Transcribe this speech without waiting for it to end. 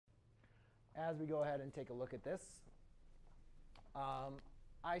as we go ahead and take a look at this,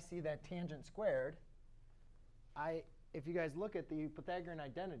 I see that tangent squared, if you guys look at the Pythagorean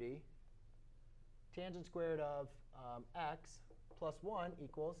identity, tangent squared of x plus 1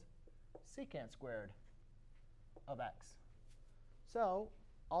 equals secant squared of x. So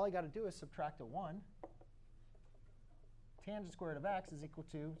all I got to do is subtract a 1. Tangent squared of x is equal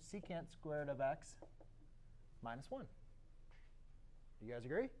to secant squared of x minus 1. Do you guys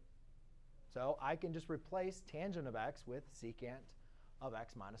agree? So I can just replace tangent of x with secant of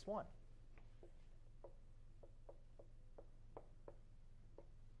x minus 1.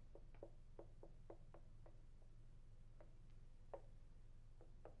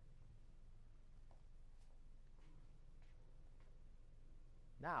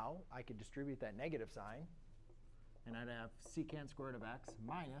 Now I could distribute that negative sign, and I'd have secant squared of x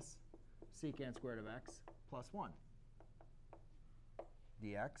minus secant squared of x plus 1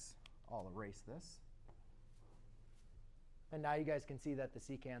 dx. I'll erase this. And now you guys can see that the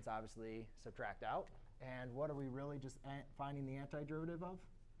secants obviously subtract out. And what are we really just finding the antiderivative of?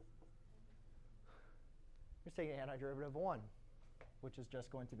 We're just taking the antiderivative of 1, which is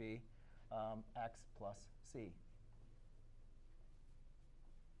just going to be x plus c.